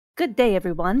Good day,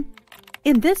 everyone.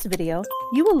 In this video,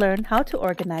 you will learn how to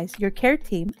organize your care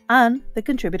team on the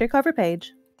contributor cover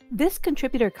page. This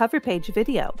contributor cover page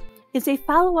video is a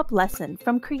follow-up lesson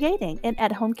from creating an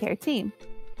at-home care team.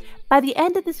 By the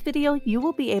end of this video, you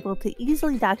will be able to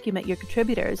easily document your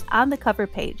contributors on the cover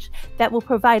page that will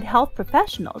provide health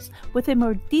professionals with a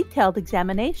more detailed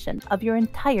examination of your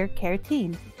entire care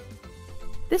team.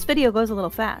 This video goes a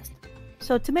little fast,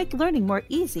 so to make learning more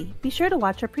easy, be sure to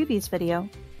watch our previous video.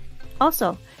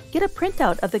 Also, get a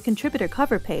printout of the contributor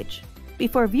cover page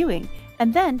before viewing,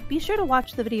 and then be sure to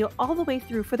watch the video all the way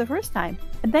through for the first time,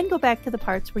 and then go back to the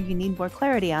parts where you need more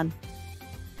clarity on.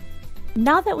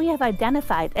 Now that we have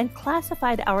identified and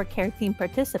classified our care team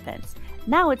participants,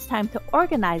 now it's time to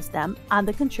organize them on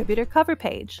the contributor cover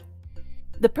page.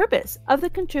 The purpose of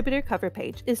the contributor cover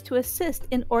page is to assist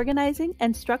in organizing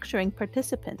and structuring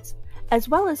participants, as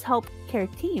well as help care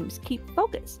teams keep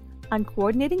focus on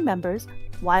coordinating members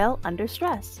while under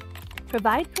stress.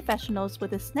 Provide professionals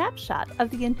with a snapshot of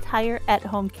the entire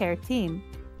at-home care team.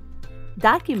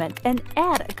 Document and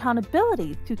add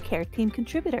accountability to care team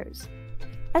contributors,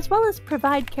 as well as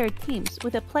provide care teams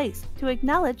with a place to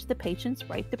acknowledge the patient's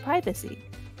right to privacy.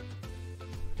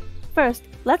 First,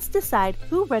 let's decide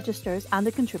who registers on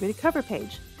the contributor cover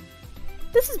page.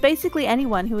 This is basically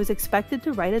anyone who is expected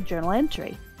to write a journal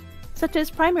entry, such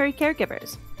as primary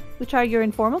caregivers, which are your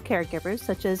informal caregivers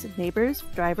such as neighbors,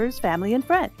 drivers, family, and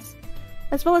friends,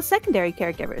 as well as secondary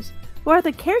caregivers, who are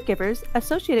the caregivers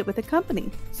associated with the company,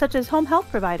 such as home health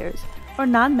providers or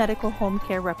non-medical home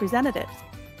care representatives.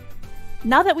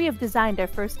 Now that we have designed our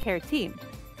first care team,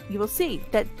 you will see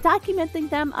that documenting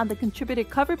them on the contributor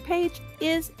cover page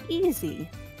is easy.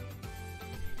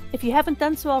 If you haven't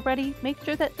done so already, make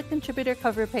sure that the contributor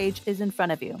cover page is in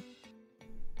front of you,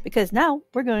 because now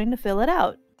we're going to fill it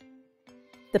out.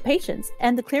 The patient's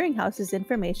and the clearinghouse's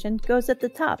information goes at the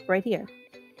top right here.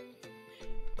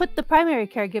 Put the primary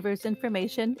caregiver's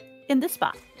information in this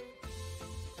spot,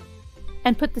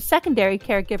 and put the secondary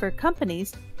caregiver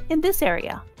companies in this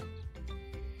area.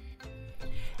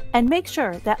 And make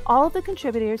sure that all of the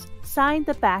contributors sign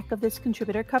the back of this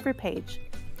contributor cover page.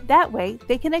 That way,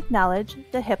 they can acknowledge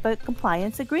the HIPAA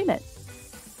compliance agreement,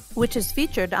 which is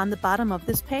featured on the bottom of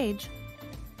this page.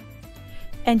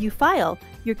 And you file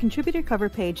your contributor cover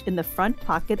page in the front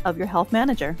pocket of your health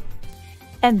manager.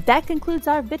 And that concludes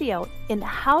our video in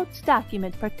how to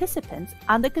document participants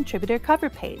on the contributor cover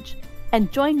page.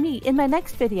 And join me in my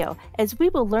next video as we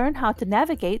will learn how to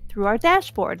navigate through our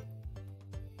dashboard.